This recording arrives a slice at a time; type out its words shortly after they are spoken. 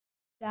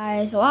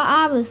Guys, so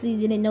I obviously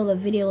didn't know the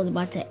video was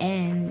about to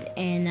end,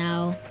 and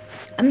now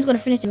I'm just gonna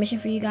finish the mission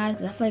for you guys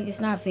because I feel like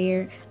it's not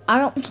fair. I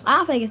don't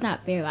feel like it's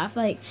not fair, but I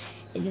feel like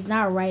it's just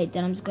not right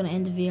that I'm just gonna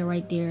end the video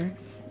right there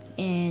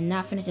and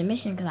not finish the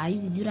mission because I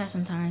usually do that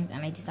sometimes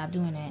and I just stopped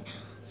doing that.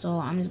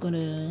 So I'm just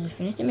gonna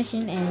finish the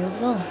mission and let's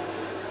go.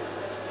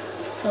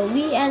 So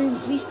we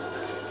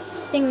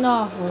thinged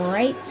off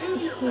right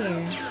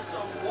here.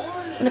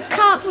 And the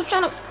cop was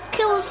trying to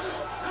kill us.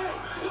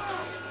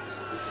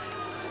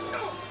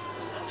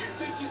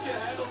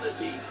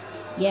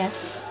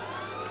 Yes.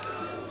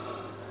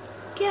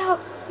 Get out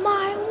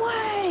my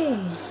way.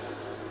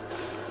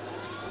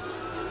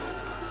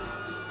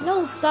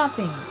 No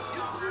stopping.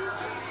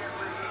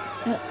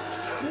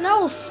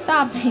 No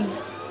stopping.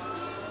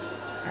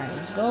 Alright,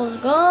 let's go,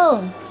 let's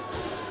go.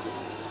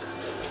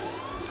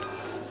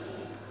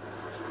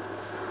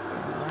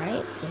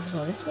 Alright, let's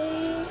go this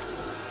way.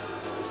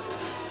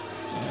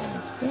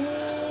 And then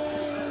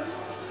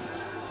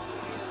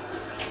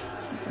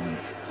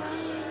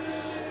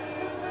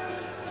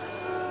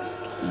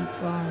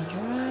keep on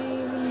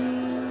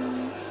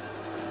driving.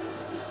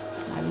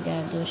 Now we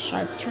gotta do a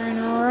sharp turn,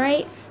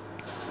 alright?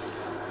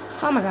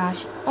 Oh my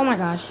gosh, oh my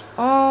gosh,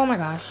 oh my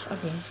gosh,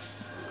 okay.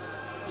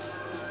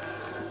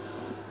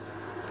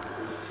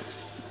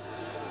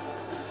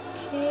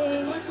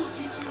 Okay, let's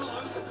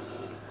drive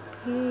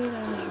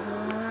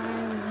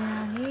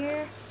down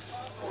here.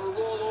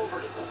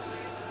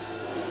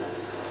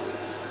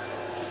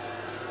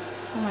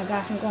 Oh my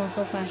gosh, I'm going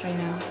so fast right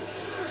now.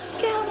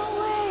 Get out of my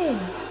way!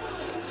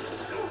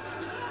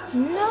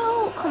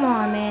 No, come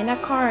on, man.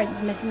 That car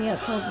just messed me up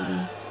totally.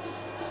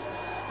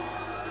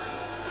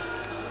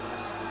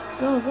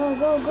 Go, go,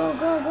 go, go,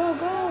 go, go,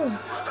 go.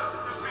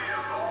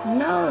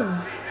 No.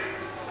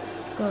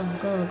 Go,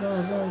 go,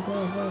 go, go, go,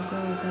 go,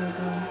 go, go,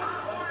 go.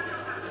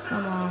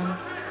 Come on.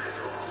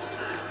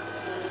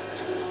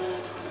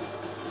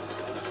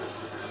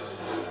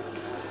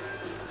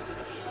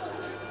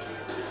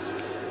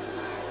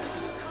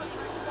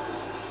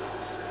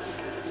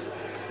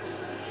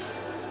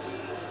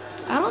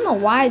 I don't know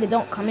why they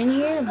don't come in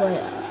here,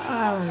 but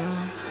I don't know.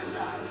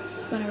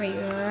 It's gonna rate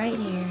right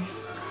here.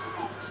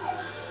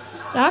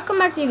 So I'll come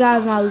back to you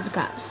guys when I lose the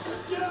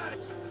cops.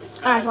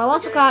 Alright, so I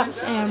lost the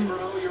cops and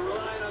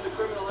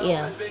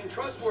yeah.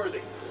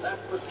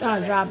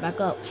 I'll drive back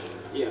up.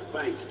 Yeah,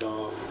 thanks,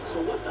 dog.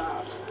 So what's the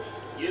option?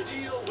 You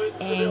deal with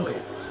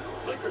civilians.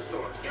 Liquor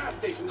stores, gas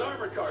stations,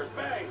 armored cars,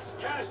 banks,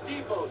 cash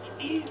depots,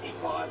 easy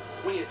pods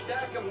when you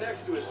stack them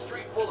next to a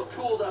street full of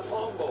tooled up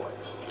homeboys.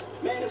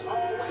 Man, it's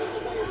always the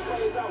way it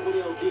plays out with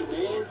LD,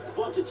 man.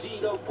 Bunch of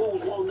G'd up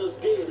fools wanting us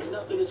dead and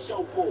nothing to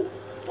show for.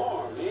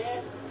 Bar,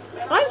 man.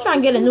 I'm trying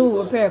to get a new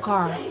repair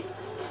car.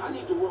 I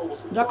need to roll with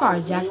some that car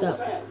is jacked up.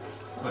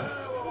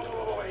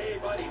 Whoa, hey,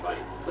 buddy.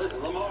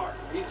 Listen, Lamar,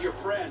 he's your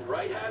friend,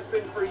 right? Has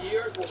been for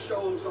years. We'll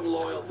show him some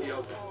loyalty,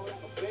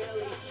 okay?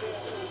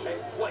 Hey,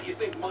 what, you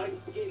think, Mike?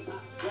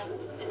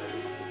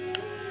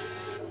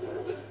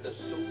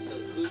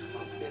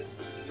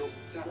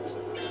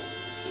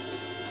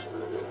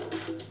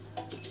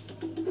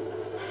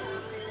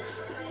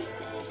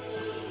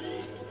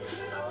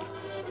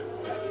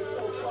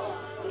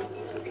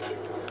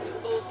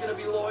 Those gonna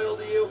be loyal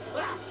to you?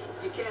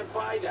 You can't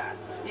buy that.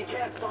 You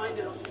can't find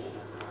it.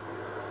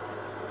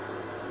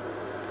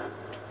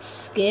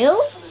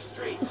 Skills?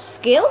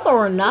 Skills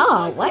or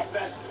not? What?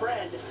 Best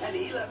friend, and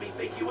he let me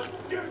think you was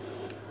dirt.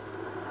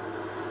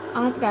 I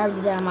don't think I ever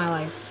did that in my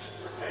life.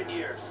 10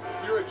 years.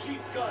 You're a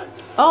cheap gun.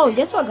 Oh,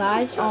 guess what,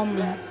 guys? I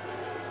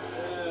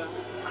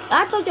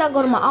told you I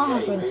go to my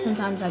aunt's house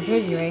sometimes at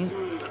Jersey, right?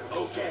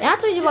 And I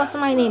told you about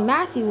somebody named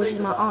Matthew, which is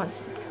my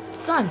aunt's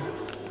son.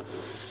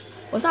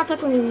 Well, it's not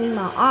technically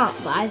my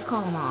aunt, but I just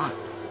call him my aunt.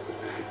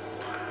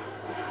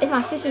 It's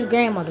my sister's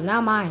grandmother,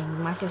 not mine.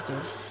 My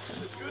sister's.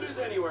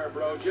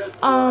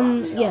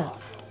 Yeah.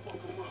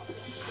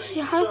 She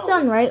has a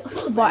son, right?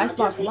 He bought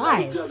Xbox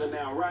Live.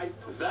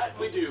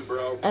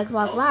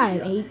 Xbox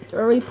Live, and he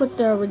already put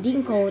the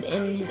redeem code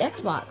in his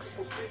Xbox.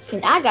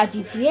 And I got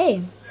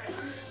GTA.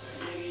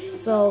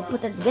 So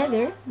put that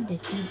together.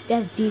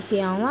 That's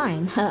GTA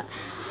Online.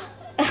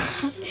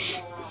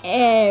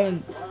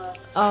 And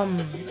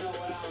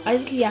as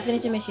you can see, I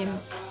finished the mission.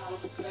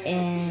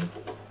 And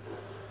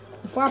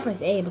before I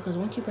press A, because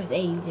once you press A,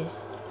 you just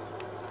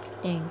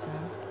so.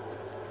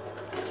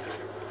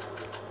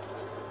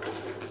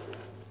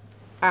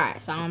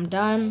 Alright, so I'm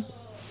done.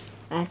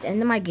 That's the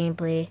end of my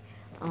gameplay.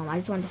 I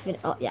just wanted to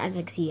fit. Oh, yeah, as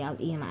you can see, I was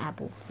eating my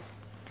apple.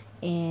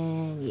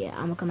 And yeah,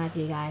 I'm gonna come back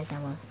to you guys and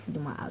I'm gonna do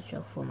my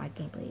outro for my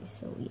gameplays.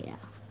 So yeah.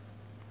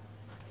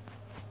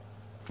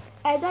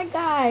 As you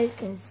guys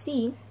can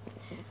see,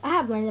 I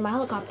have landed my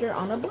helicopter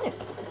on a blimp.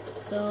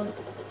 So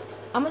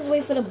I'm gonna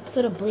wait for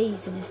the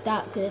blaze to just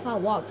stop, because if I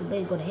walk, the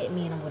blaze is gonna hit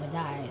me and I'm gonna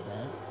die.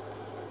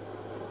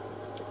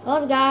 So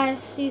love you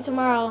guys. See you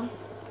tomorrow.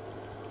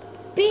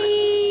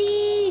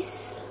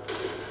 Peace.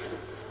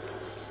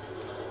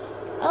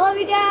 I love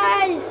you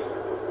guys.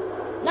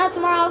 Not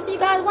tomorrow. I'll see you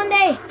guys one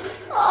day.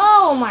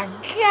 Oh my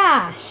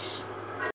gosh.